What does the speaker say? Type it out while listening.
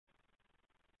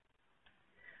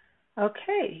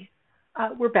Okay,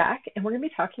 we're back and we're going to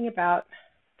be talking about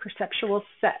perceptual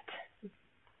set.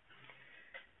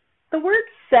 The word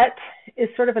set is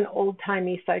sort of an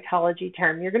old-timey psychology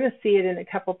term. You're going to see it in a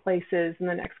couple places in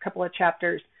the next couple of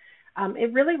chapters.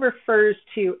 It really refers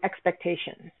to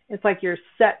expectation. It's like you're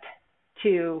set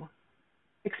to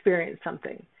experience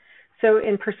something. So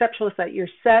in perceptual set, you're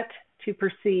set to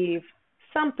perceive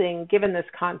something given this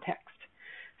context.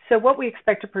 So what we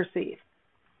expect to perceive.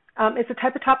 It's a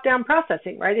type of top-down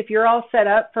processing, right? If you're all set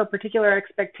up for a particular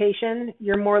expectation,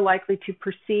 you're more likely to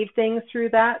perceive things through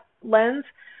that lens.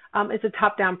 It's a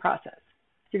top-down process.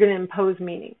 You're going to impose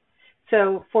meaning.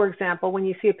 So, for example, when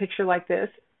you see a picture like this,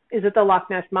 is it the Loch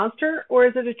Ness Monster or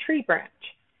is it a tree branch?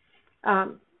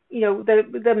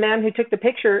 The man who took the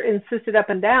picture insisted up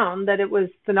and down that it was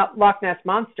the Loch Ness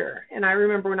Monster. And I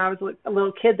remember when I was a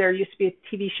little kid, there used to be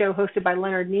a TV show hosted by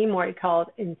Leonard Nimoy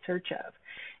called In Search Of.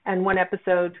 And one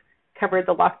episode covered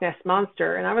the Loch Ness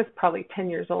Monster, and I was probably 10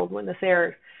 years old when this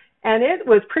aired. And it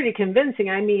was pretty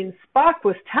convincing. I mean, Spock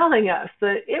was telling us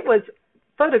that it was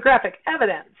photographic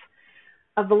evidence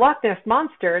of the Loch Ness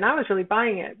Monster, and I was really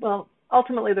buying it. Well,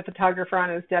 ultimately, the photographer on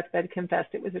his deathbed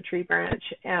confessed it was a tree branch,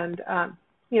 and a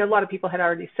lot of people had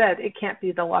already said it can't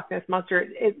be the Loch Ness Monster.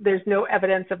 There's no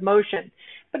evidence of motion.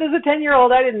 But as a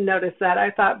 10-year-old, I didn't notice that. I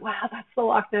thought, wow, that's the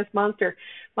Loch Ness Monster.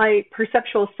 My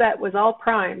perceptual set was all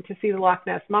primed to see the Loch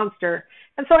Ness Monster,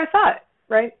 and so I saw it,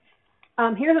 right?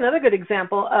 Here's another good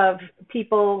example of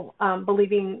people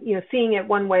seeing it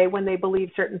one way when they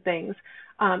believe certain things.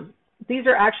 These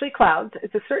are actually clouds.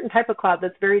 It's a certain type of cloud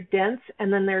that's very dense,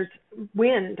 and then there's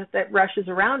wind that rushes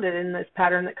around it in this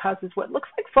pattern that causes what looks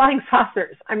like flying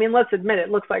saucers. I mean, let's admit it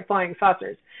looks like flying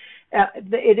saucers.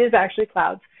 It is actually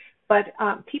clouds. But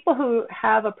people who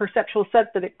have a perceptual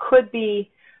set that it could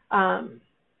be flying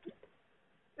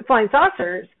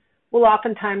saucers will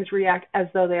oftentimes react as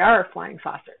though they are flying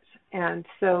saucers. And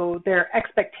so their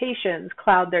expectations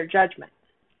cloud their judgment.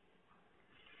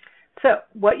 So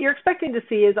what you're expecting to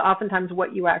see is oftentimes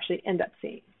what you actually end up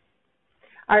seeing.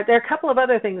 All right, there are a couple of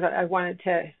other things that I wanted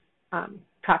to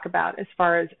talk about as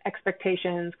far as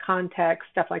expectations, context,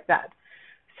 stuff like that.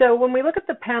 So when we look at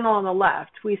the panel on the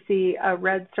left, we see a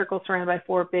red circle surrounded by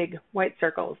 4 big white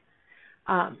circles,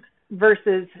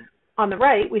 versus on the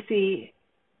right, we see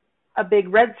a big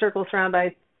red circle surrounded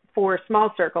by 4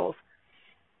 small circles.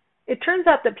 It turns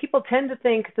out that people tend to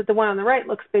think that the one on the right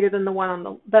looks bigger than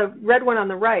the red one on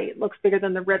the right looks bigger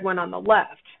than the red one on the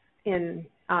left. In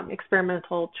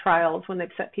experimental trials, when they've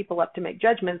set people up to make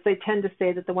judgments, they tend to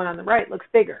say that the one on the right looks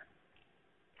bigger.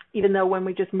 Even though when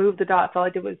we just moved the dots, all I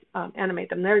did was animate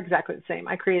them. They're exactly the same.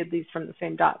 I created these from the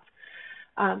same dots.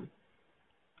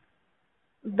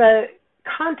 The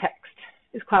context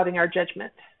is clouding our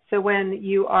judgment. So when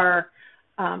you are,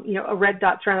 a red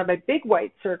dot surrounded by big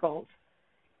white circles,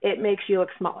 it makes you look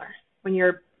smaller. When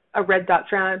you're a red dot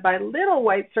surrounded by little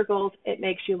white circles, it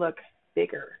makes you look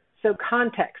bigger. So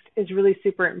context is really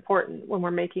super important when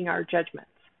we're making our judgments.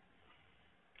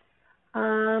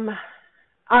 All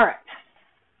right,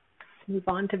 let's move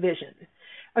on to vision.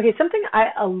 Okay, something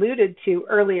I alluded to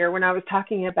earlier when I was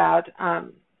talking about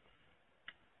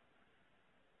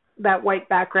that white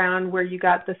background where you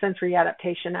got the sensory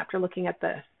adaptation after looking at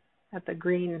the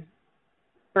green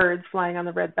birds flying on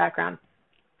the red background.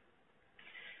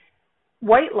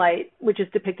 White light, which is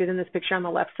depicted in this picture on the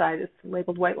left side, it's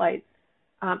labeled white light,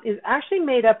 is actually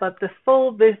made up of the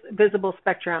full visible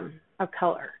spectrum of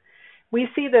color. We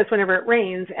see this whenever it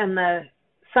rains and the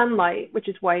sunlight, which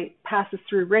is white, passes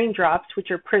through raindrops, which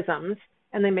are prisms,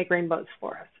 and they make rainbows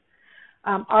for us.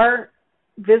 Our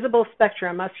visible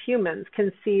spectrum, us humans,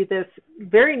 can see this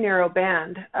very narrow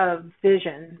band of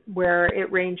vision where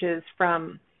it ranges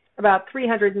from about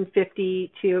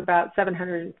 350 to about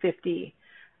 750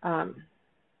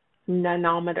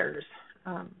 nanometers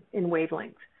in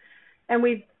wavelength. And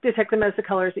we detect them as the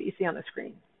colors that you see on the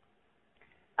screen.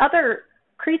 Other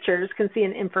creatures can see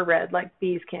in infrared like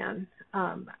bees can.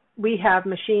 We have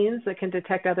machines that can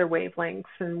detect other wavelengths,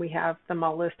 and we have them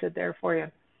all listed there for you.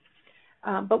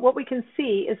 But what we can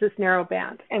see is this narrow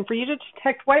band. And for you to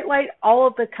detect white light, all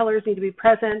of the colors need to be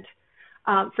present.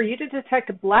 For you to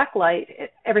detect black light,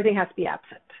 everything has to be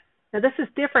absent. Now, this is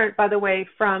different, by the way,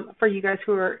 for you guys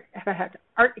who have had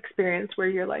art experience where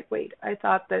you're like, wait, I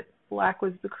thought that black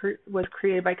was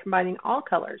created by combining all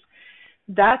colors.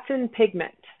 That's in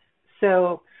pigment.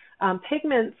 So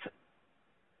pigments,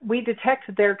 we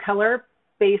detect their color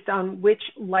based on which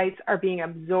lights are being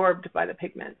absorbed by the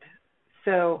pigment.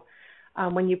 So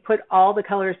when you put all the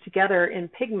colors together in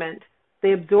pigment,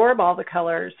 they absorb all the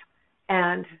colors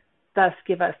and thus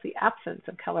give us the absence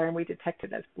of color, and we detect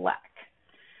it as black.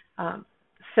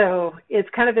 So it's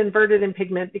kind of inverted in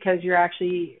pigment because you're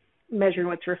actually measuring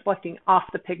what's reflecting off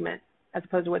the pigment as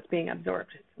opposed to what's being absorbed.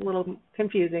 It's a little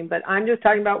confusing, but I'm just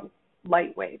talking about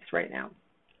light waves right now.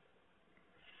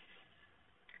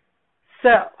 So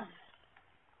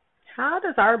how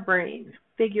does our brain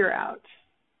figure out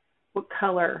what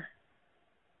color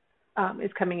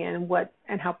is coming in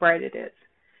and how bright it is?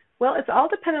 Well, it's all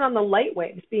dependent on the light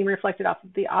waves being reflected off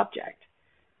of the object.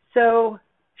 So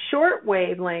short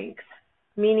wavelengths,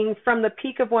 meaning from the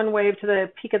peak of one wave to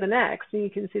the peak of the next, and you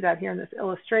can see that here in this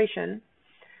illustration.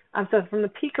 So from the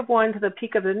peak of one to the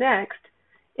peak of the next,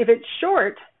 if it's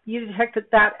short, you detect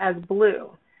that as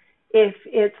blue. If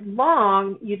it's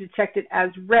long, you detect it as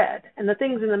red. And the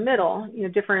things in the middle,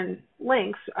 different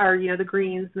lengths are, the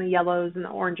greens and the yellows and the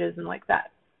oranges and like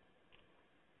that.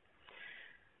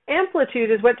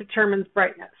 Amplitude is what determines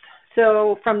brightness.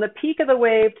 So from the peak of the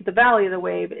wave to the valley of the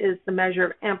wave is the measure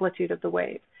of amplitude of the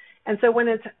wave. And so when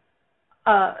it's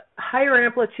a higher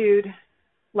amplitude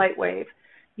light wave,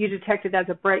 you detect it as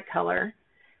a bright color.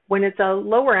 When it's a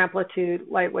lower amplitude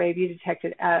light wave, you detect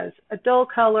it as a dull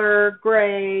color,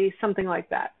 gray, something like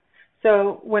that.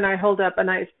 So when I hold up a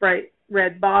nice bright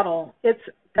red bottle, it's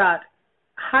got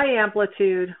high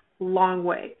amplitude, long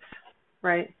waves,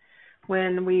 right?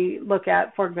 When we look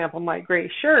at, for example, my gray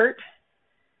shirt,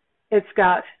 it's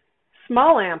got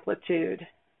small amplitude,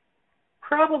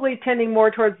 probably tending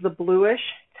more towards the bluish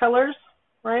colors,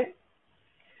 right?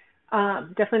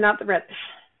 Definitely not the reddish.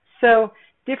 So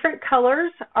different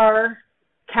colors are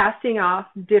casting off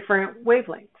different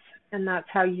wavelengths, and that's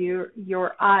how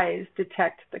your eyes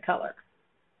detect the color.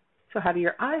 So how do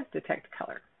your eyes detect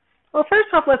color? Well, first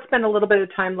off, let's spend a little bit of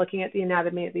time looking at the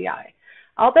anatomy of the eye.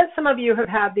 I'll bet some of you have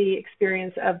had the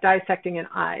experience of dissecting an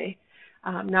eye.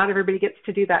 Not everybody gets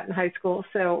to do that in high school,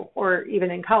 or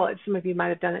even in college. Some of you might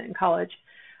have done it in college.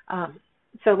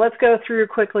 So let's go through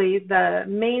quickly the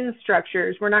main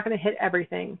structures. We're not going to hit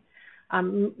everything,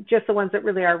 just the ones that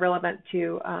really are relevant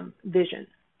to vision.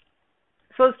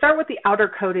 So let's start with the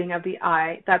outer coating of the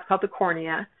eye. That's called the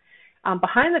cornea.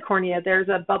 Behind the cornea, there's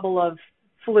a bubble of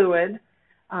fluid.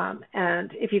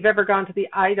 And if you've ever gone to the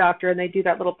eye doctor and they do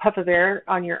that little puff of air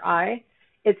on your eye,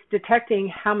 it's detecting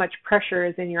how much pressure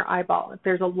is in your eyeball. If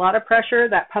there's a lot of pressure,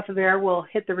 that puff of air will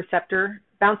hit the receptor,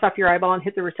 bounce off your eyeball and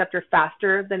hit the receptor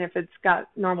faster than if it's got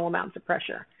normal amounts of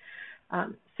pressure.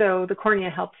 So the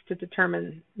cornea helps to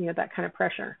determine, that kind of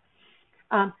pressure.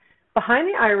 Behind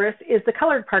the iris is the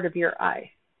colored part of your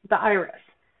eye, the iris.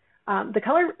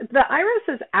 The iris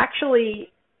is actually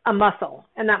a muscle,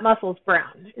 and that muscle is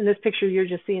brown. In this picture, you're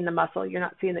just seeing the muscle. You're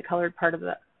not seeing the colored part of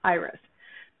the iris.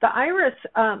 The iris,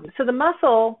 so the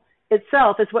muscle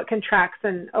itself is what contracts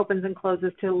and opens and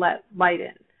closes to let light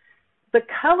in. The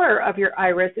color of your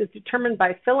iris is determined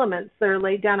by filaments that are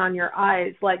laid down on your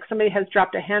eyes, like somebody has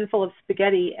dropped a handful of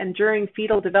spaghetti, and during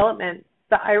fetal development,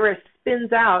 the iris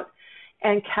spins out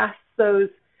and casts those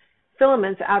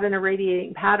filaments out in a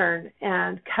radiating pattern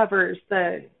and covers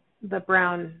the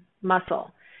brown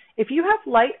muscle. If you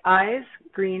have light eyes,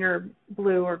 green or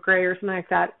blue or gray or something like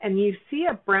that, and you see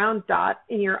a brown dot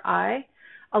in your eye,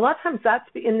 a lot of times that's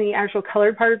in the actual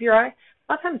colored part of your eye.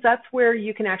 A lot of times that's where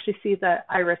you can actually see the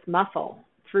iris muscle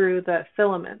through the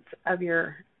filaments of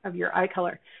your eye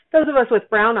color. Those of us with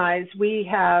brown eyes, we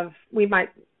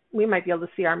might be able to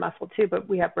see our muscle too, but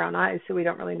we have brown eyes, so we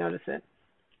don't really notice it.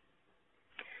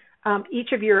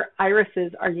 Each of your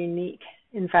irises are unique.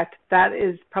 In fact, that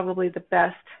is probably the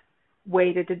best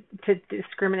way to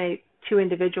discriminate two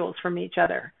individuals from each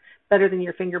other, better than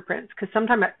your fingerprints, because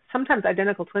sometimes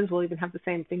identical twins will even have the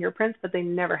same fingerprints, but they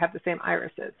never have the same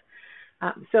irises.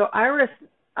 So iris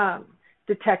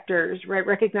detectors, right,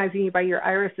 recognizing you by your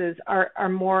irises are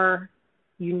more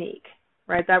unique,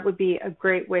 right? That would be a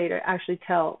great way to actually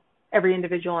tell every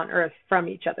individual on Earth from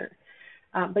each other.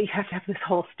 But you have to have this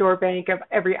whole store bank of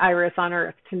every iris on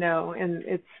Earth to know, and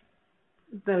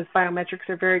those biometrics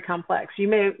are very complex. You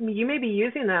may be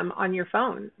using them on your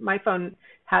phone. My phone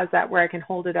has that where I can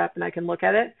hold it up and I can look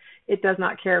at it. It does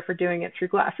not care for doing it through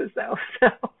glasses though. So,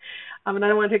 and I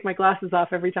don't want to take my glasses off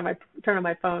every time I turn on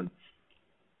my phone.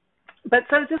 But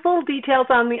so just little details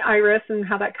on the iris and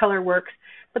how that color works.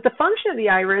 But the function of the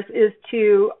iris is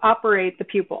to operate the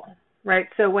pupil, right?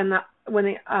 So when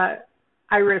the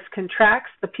iris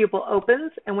contracts, the pupil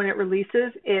opens, and when it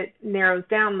releases, it narrows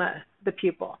down the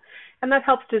pupil. And that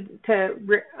helps to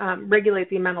regulate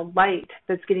the amount of light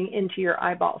that's getting into your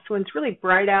eyeball. So when it's really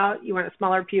bright out, you want a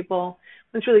smaller pupil.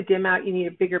 When it's really dim out, you need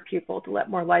a bigger pupil to let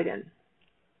more light in.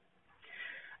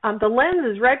 The lens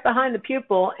is right behind the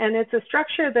pupil, and it's a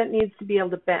structure that needs to be able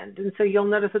to bend. And so you'll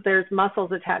notice that there's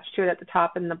muscles attached to it at the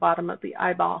top and the bottom of the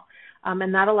eyeball.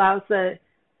 And that allows the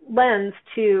lens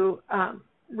to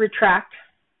retract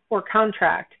or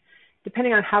contract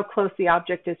depending on how close the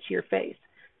object is to your face.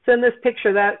 So in this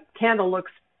picture, that candle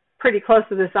looks pretty close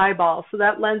to this eyeball, so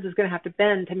that lens is going to have to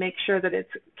bend to make sure that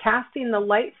it's casting the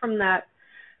light from that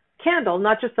candle,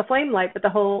 not just the flame light, but the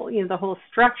whole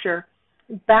structure,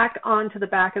 back onto the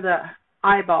back of the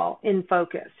eyeball in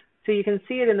focus. So you can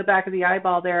see it in the back of the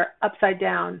eyeball there, upside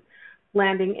down,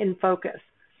 landing in focus.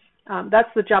 That's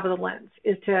the job of the lens,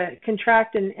 is to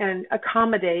contract and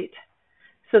accommodate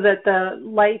so that the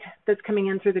light that's coming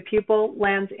in through the pupil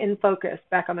lands in focus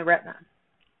back on the retina.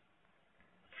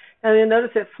 And you'll notice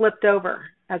it flipped over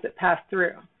as it passed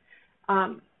through.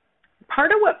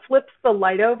 Part of what flips the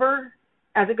light over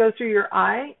as it goes through your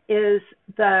eye is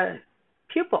the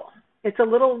pupil. It's a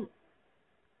little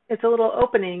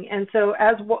opening, and so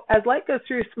as light goes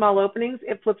through small openings,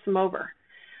 it flips them over.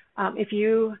 If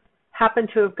you happen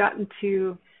to have gotten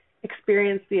to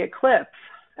experience the eclipse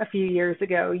a few years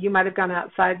ago, you might have gone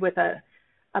outside with a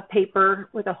paper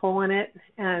with a hole in it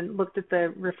and looked at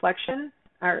the reflection,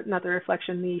 or not the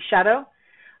reflection, the shadow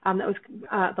that was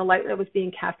the light that was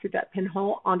being cast through that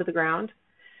pinhole onto the ground,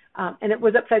 and it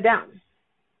was upside down.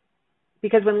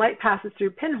 Because when light passes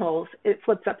through pinholes, it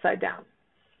flips upside down.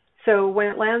 So when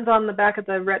it lands on the back of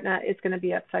the retina, it's going to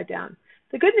be upside down.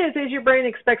 The good news is your brain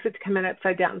expects it to come in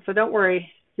upside down, so don't worry,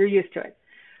 you're used to it.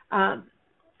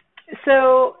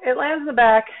 So it lands in the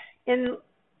back in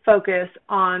focus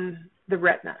on the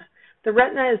retina. The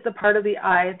retina is the part of the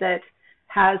eye that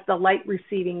has the light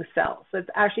receiving cells. So it's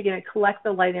actually going to collect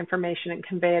the light information and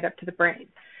convey it up to the brain.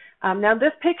 Now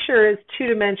this picture is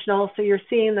two-dimensional, so you're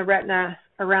seeing the retina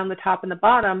around the top and the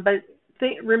bottom, but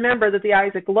remember that the eye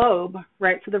is a globe,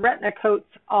 right? So the retina coats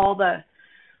all the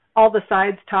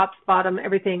sides, tops, bottom,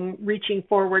 everything reaching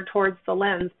forward towards the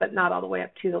lens, but not all the way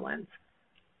up to the lens.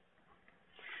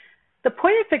 The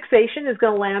point of fixation is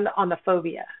going to land on the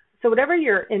fovea. So whatever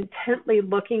you're intently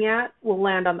looking at will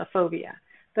land on the fovea.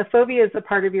 The fovea is the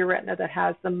part of your retina that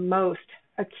has the most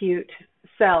acute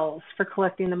cells for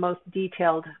collecting the most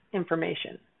detailed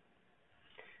information.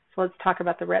 So let's talk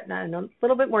about the retina in a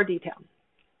little bit more detail.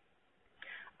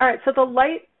 All right, so the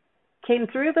light came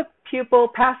through the pupil,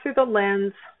 passed through the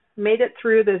lens, made it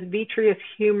through this vitreous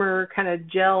humor kind of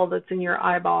gel that's in your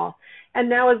eyeball, and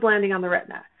now is landing on the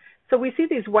retina. So we see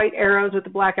these white arrows with the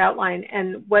black outline,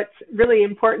 and what's really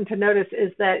important to notice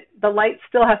is that the light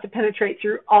still has to penetrate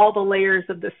through all the layers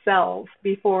of the cells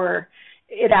before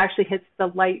it actually hits the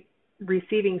light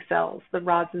receiving cells, the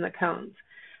rods and the cones.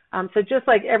 So just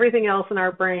like everything else in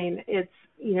our brain, it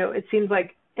seems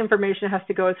like information has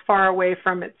to go as far away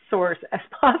from its source as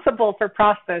possible for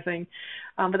processing,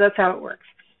 but that's how it works.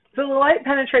 So the light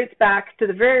penetrates back to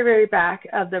the very, very back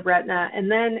of the retina, and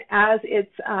then as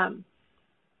it's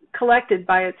collected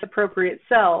by its appropriate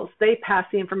cells, they pass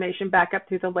the information back up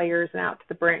through the layers and out to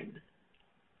the brain.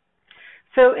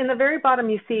 So in the very bottom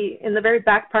you see, in the very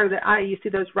back part of the eye, you see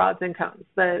those rods and cones.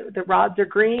 The rods are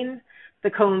green, the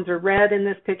cones are red in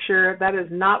this picture. That is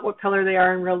not what color they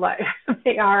are in real life.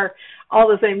 They are all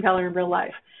the same color in real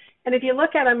life. And if you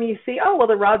look at them, you see, oh, well,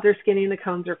 the rods are skinny and the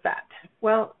cones are fat.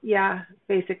 Well, yeah,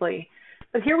 basically.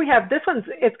 But here we have,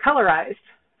 it's colorized.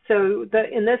 So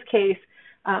in this case,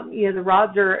 the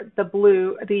rods are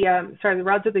the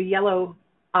rods are the yellow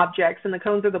objects and the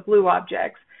cones are the blue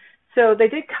objects. So they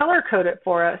did color code it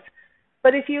for us.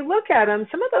 But if you look at them,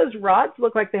 some of those rods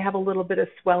look like they have a little bit of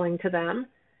swelling to them.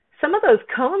 Some of those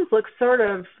cones look sort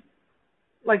of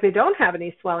like they don't have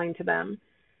any swelling to them.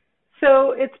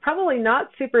 So it's probably not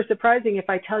super surprising if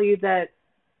I tell you that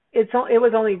it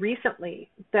was only recently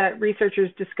that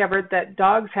researchers discovered that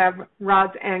dogs have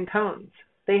rods and cones.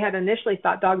 They had initially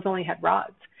thought dogs only had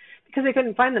rods because they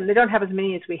couldn't find them. They don't have as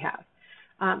many as we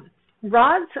have.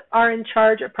 Rods are in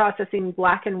charge of processing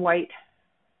black and white,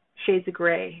 shades of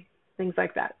gray, things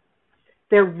like that.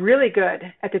 They're really good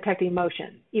at detecting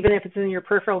motion. Even if it's in your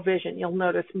peripheral vision, you'll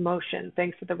notice motion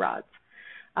thanks to the rods.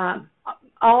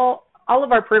 All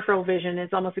of our peripheral vision is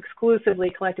almost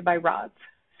exclusively collected by rods.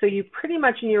 So you pretty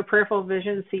much in your peripheral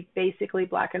vision see basically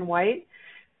black and white.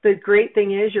 The great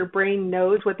thing is your brain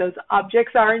knows what those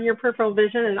objects are in your peripheral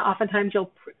vision, and oftentimes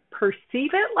you'll perceive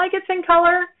it like it's in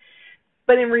color,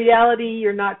 but in reality,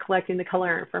 you're not collecting the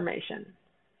color information.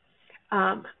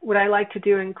 What I like to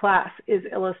do in class is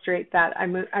illustrate that.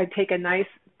 I take a nice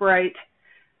bright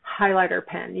highlighter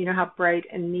pen. You know how bright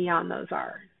and neon those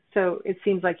are. So it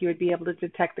seems like you would be able to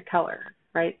detect the color,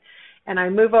 right? And I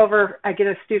move over, I get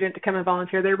a student to come and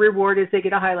volunteer. Their reward is they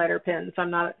get a highlighter pen. So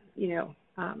I'm not,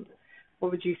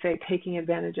 what would you say, taking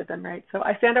advantage of them, right? So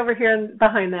I stand over here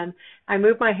behind them. I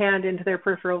move my hand into their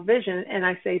peripheral vision and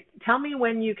I say, tell me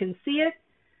when you can see it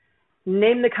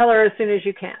name the color as soon as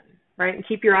you can, right? And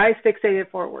keep your eyes fixated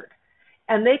forward.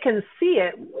 And they can see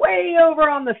it way over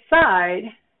on the side.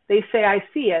 They say, I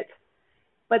see it.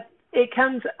 But it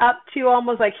comes up to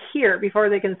almost like here before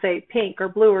they can say pink or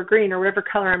blue or green or whatever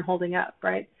color I'm holding up,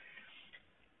 right?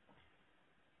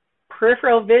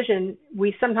 Peripheral vision,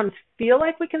 we sometimes feel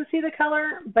like we can see the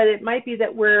color, but it might be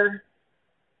that we're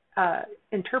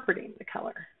interpreting the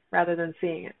color rather than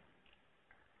seeing it.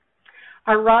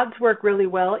 Our rods work really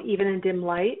well even in dim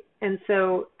light, and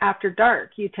so after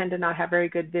dark you tend to not have very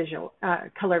good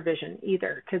color vision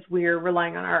either, because we're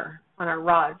relying on our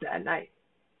rods at night.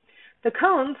 The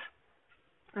cones,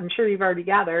 I'm sure you've already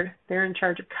gathered, they're in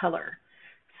charge of color.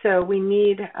 So we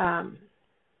need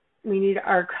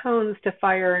our cones to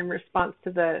fire in response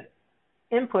to the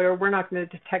input, or we're not going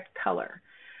to detect color.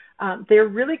 They're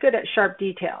really good at sharp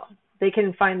detail. They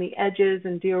can find the edges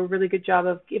and do a really good job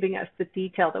of giving us the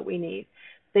detail that we need.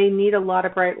 They need a lot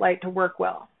of bright light to work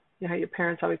well. You know how your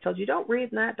parents always told you, don't read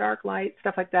in that dark light,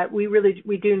 stuff like that. We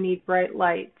do need bright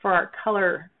light for our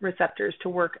color receptors to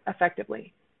work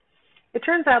effectively. It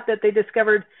turns out that they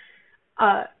discovered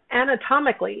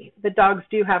anatomically that dogs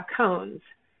do have cones,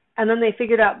 and then they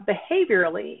figured out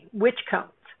behaviorally which cones.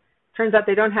 Turns out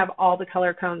they don't have all the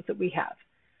color cones that we have.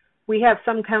 We have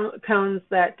some cones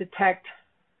that detect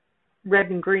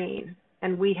red and green,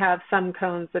 and we have some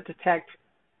cones that detect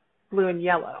blue and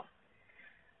yellow.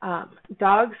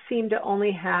 Dogs seem to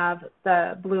only have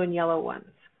the blue and yellow ones.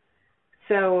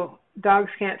 So dogs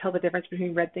can't tell the difference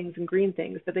between red things and green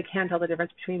things, but they can tell the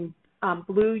difference between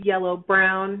blue, yellow,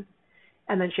 brown,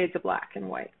 and then shades of black and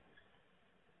white.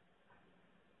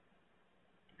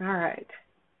 All right.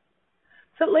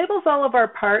 So it labels all of our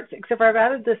parts, except for I've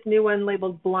added this new one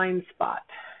labeled blind spot.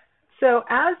 So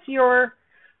as your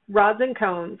rods and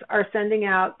cones are sending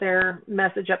out their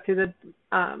message up through the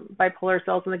bipolar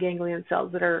cells and the ganglion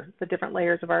cells that are the different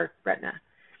layers of our retina,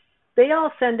 they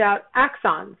all send out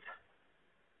axons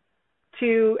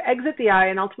to exit the eye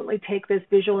and ultimately take this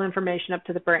visual information up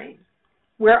to the brain.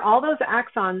 Where all those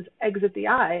axons exit the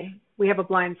eye, we have a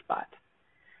blind spot.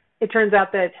 It turns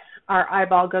out that our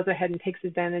eyeball goes ahead and takes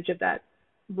advantage of that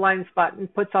blind spot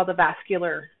and puts all the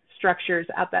vascular structures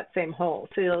at that same hole.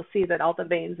 So you'll see that all the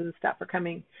veins and stuff are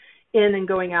coming in and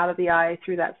going out of the eye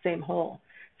through that same hole.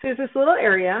 So there's this little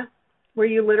area where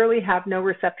you literally have no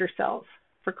receptor cells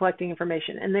for collecting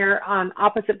information, and they're on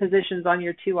opposite positions on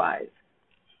your two eyes.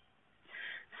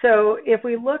 So if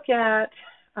we look at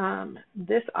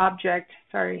this object,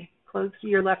 close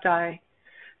your left eye.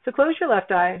 So close your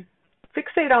left eye,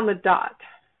 fixate on the dot.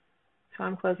 So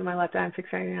I'm closing my left eye, I'm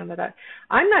fixating on the dot.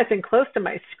 I'm nice and close to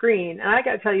my screen, and I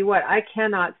got to tell you what, I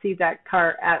cannot see that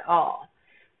car at all.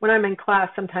 When I'm in class,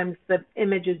 sometimes the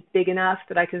image is big enough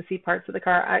that I can see parts of the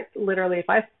car. I literally, if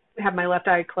I have my left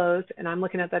eye closed and I'm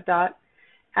looking at that dot,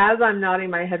 as I'm nodding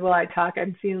my head while I talk,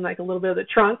 I'm seeing like a little bit of the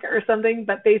trunk or something,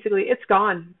 but basically it's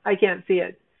gone. I can't see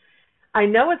it. I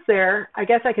know it's there. I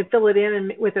guess I could fill it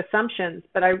in with assumptions,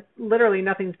 but literally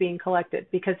nothing's being collected,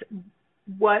 because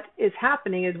what is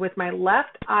happening is with my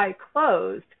left eye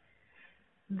closed,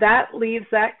 that leaves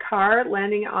that car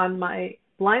landing on my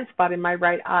blind spot in my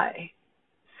right eye.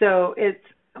 So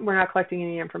we're not collecting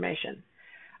any information.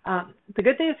 The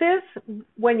good news is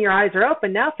when your eyes are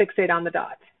open, now fixate on the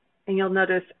dot, and you'll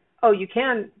notice, oh, you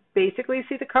can basically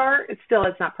see the car. It's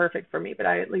not perfect for me, but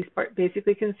I at least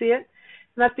basically can see it.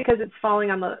 And that's because it's falling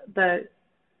on the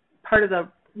part of the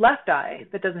left eye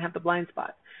that doesn't have the blind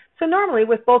spot. So normally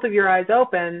with both of your eyes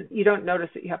open, you don't notice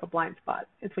that you have a blind spot.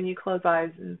 It's when you close eyes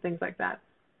and things like that.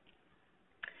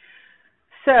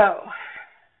 So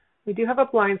we do have a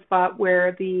blind spot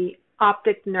where the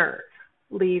optic nerve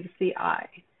leaves the eye.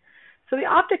 So the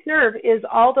optic nerve is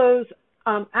all those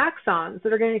axons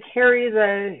that are going to carry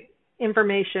the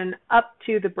information up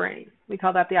to the brain. We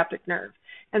call that the optic nerve.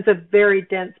 And it's a very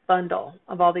dense bundle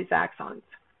of all these axons.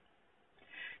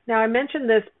 Now, I mentioned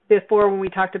this before when we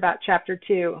talked about Chapter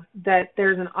 2, that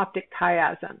there's an optic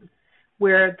chiasm,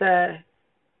 where the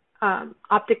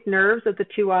optic nerves of the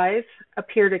two eyes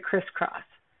appear to crisscross.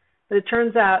 But it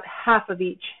turns out half of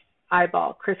each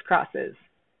eyeball crisscrosses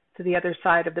to the other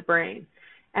side of the brain,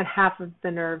 and half of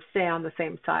the nerves stay on the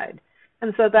same side.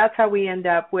 And so that's how we end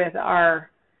up with our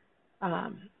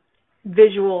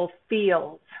visual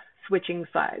fields switching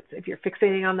sides. If you're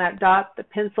fixating on that dot, the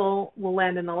pencil will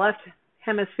land in the left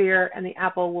hemisphere and the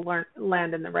apple will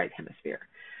land in the right hemisphere.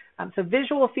 So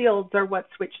visual fields are what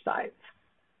switch sides,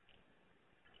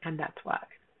 and that's why.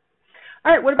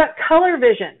 All right, what about color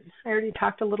vision? I already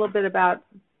talked a little bit about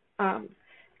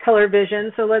color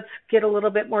vision, so let's get a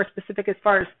little bit more specific as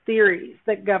far as theories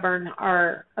that govern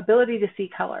our ability to see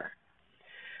color.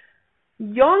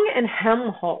 Young and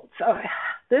Helmholtz,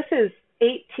 this is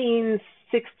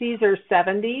 1860s or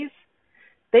 70s.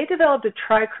 They developed a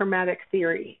trichromatic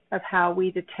theory of how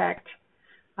we detect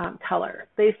color.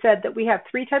 They said that we have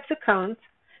three types of cones,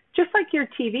 just like your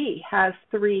TV has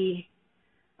three,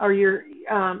 or your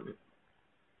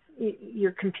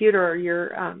computer or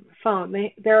your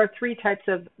phone. There are three types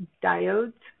of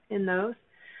diodes in those,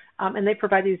 and they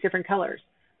provide these different colors.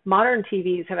 Modern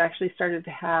TVs have actually started to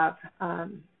have,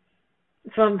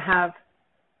 some of them have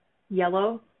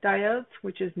yellow diodes,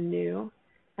 which is new,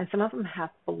 and some of them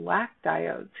have black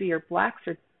diodes. So your blacks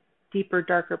are deeper,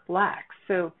 darker blacks.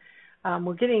 So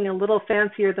we're getting a little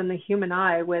fancier than the human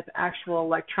eye with actual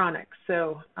electronics.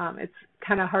 So it's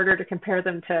kind of harder to compare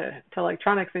them to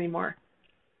electronics anymore.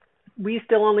 We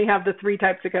still only have the three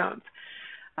types of cones.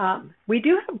 We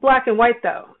do have black and white,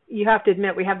 though. You have to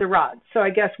admit we have the rods. So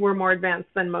I guess we're more advanced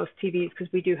than most TVs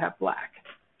because we do have black.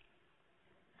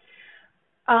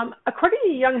 According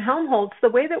to Young-Helmholtz, the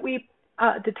way that we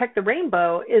detect the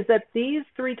rainbow is that these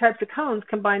three types of cones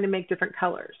combine to make different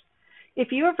colors.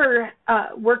 If you ever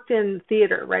worked in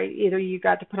theater, right, either you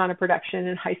got to put on a production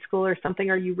in high school or something,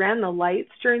 or you ran the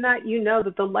lights during that, you know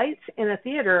that the lights in a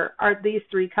theater are these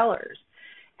three colors.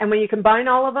 And when you combine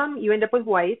all of them, you end up with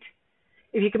white.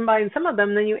 If you combine some of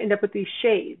them, then you end up with these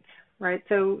shades, right?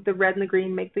 So the red and the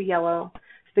green make the yellow.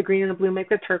 The green and the blue make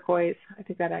the turquoise. I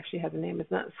think that actually has a name,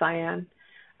 isn't it? Cyan.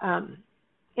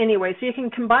 Anyway, so you can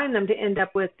combine them to end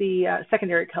up with the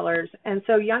secondary colors. And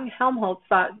so Young-Helmholtz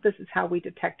thought this is how we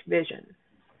detect vision.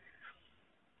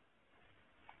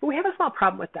 But we have a small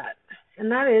problem with that,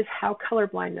 and that is how color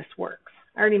blindness works.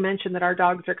 I already mentioned that our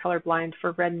dogs are colorblind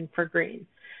for red and for green.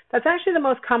 That's actually the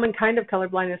most common kind of color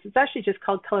blindness. It's actually just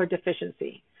called color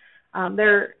deficiency.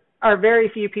 There are very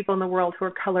few people in the world who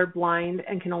are colorblind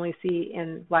and can only see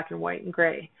in black and white and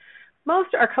gray. Most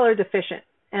are color deficient.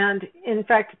 And in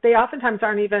fact, they oftentimes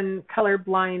aren't even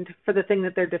colorblind for the thing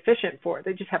that they're deficient for.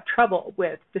 They just have trouble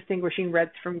with distinguishing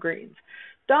reds from greens.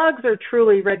 Dogs are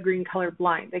truly red-green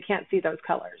colorblind. They can't see those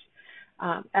colors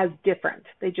as different.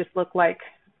 They just look like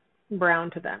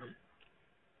brown to them.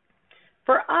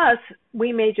 For us,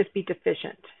 we may just be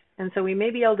deficient. And so we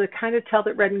may be able to kind of tell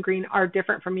that red and green are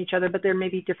different from each other, but there may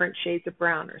be different shades of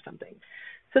brown or something.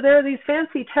 So there are these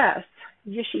fancy tests,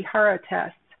 Yoshihara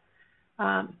tests,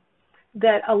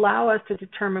 that allow us to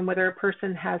determine whether a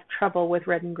person has trouble with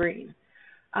red and green.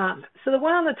 So the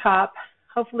one on the top,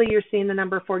 hopefully you're seeing the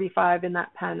number 45 in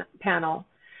that panel.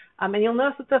 And you'll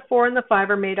notice that the 4 and the 5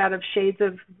 are made out of shades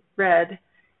of red.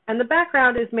 And the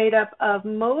background is made up of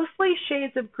mostly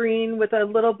shades of green with a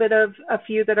little bit of a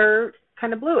few that are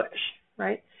kind of bluish,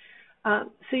 right?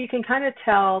 So you can kind of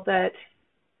tell that,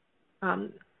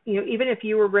 even if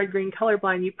you were red-green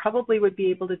colorblind, you probably would be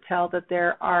able to tell that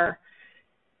there are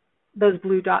those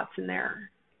blue dots in there,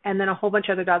 and then a whole bunch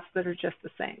of other dots that are just the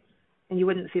same, and you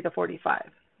wouldn't see the 45.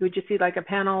 You would just see like a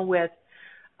panel with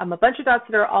a bunch of dots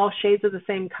that are all shades of the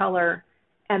same color,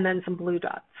 and then some blue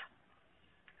dots.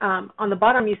 On the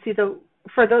bottom, you see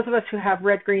for those of us who have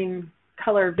red-green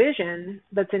color vision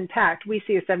that's intact, we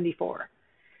see a 74.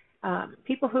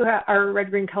 People who are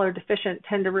red-green color deficient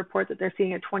tend to report that they're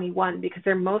seeing a 21 because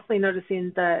they're mostly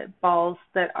noticing the balls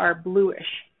that are bluish.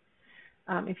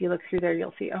 If you look through there,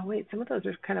 you'll see, oh, wait, some of those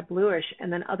are kind of bluish,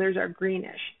 and then others are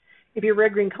greenish. If you're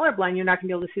red-green colorblind, you're not going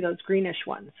to be able to see those greenish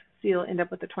ones, so you'll end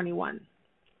up with a 21.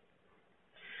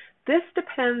 This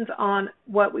depends on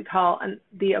what we call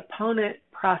the opponent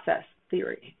process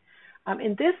theory.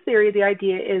 In this theory, the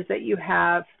idea is that you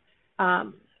have,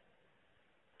 the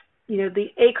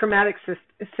achromatic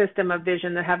system of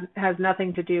vision that has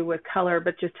nothing to do with color,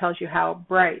 but just tells you how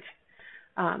bright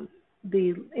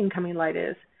the incoming light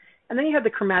is. And then you have the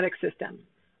chromatic system,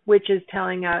 which is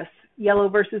telling us yellow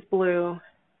versus blue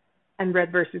and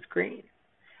red versus green.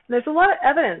 And there's a lot of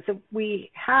evidence that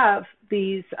we have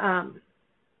these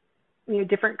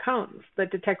different cones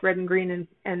that detect red and green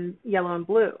and yellow and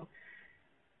blue.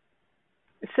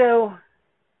 So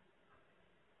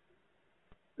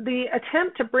the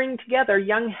attempt to bring together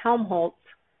Young-Helmholtz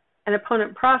and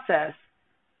opponent process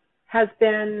has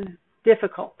been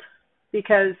difficult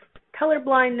because color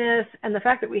blindness and the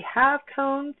fact that we have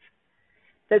cones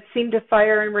that seem to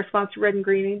fire in response to red and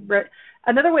green.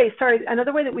 Another way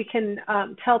that we can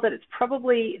tell that it's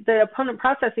probably the opponent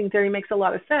processing theory makes a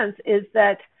lot of sense is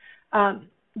that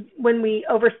when we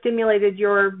overstimulated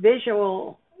your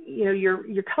visual,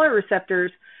 your color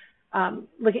receptors,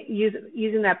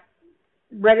 using that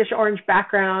reddish orange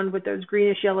background with those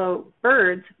greenish yellow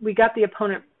birds, we got the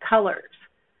opponent colors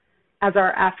as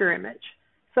our after image.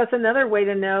 So that's another way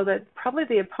to know that probably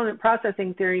the opponent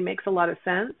processing theory makes a lot of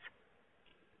sense.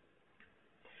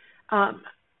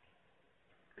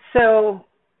 So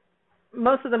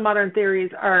most of the modern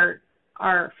theories are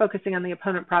focusing on the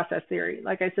opponent process theory.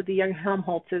 Like I said, the young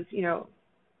Helmholtz is,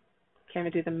 can't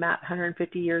even do the math,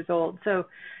 150 years old. So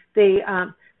they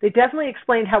definitely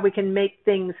explained how we can make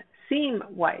things seem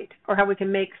white, or how we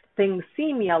can make things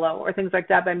seem yellow, or things like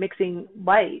that by mixing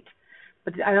light.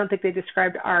 But I don't think they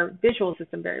described our visual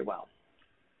system very well.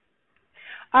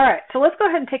 All right, so let's go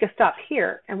ahead and take a stop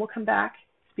here, and we'll come back,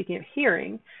 speaking of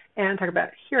hearing, and talk about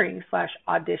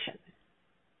hearing/audition.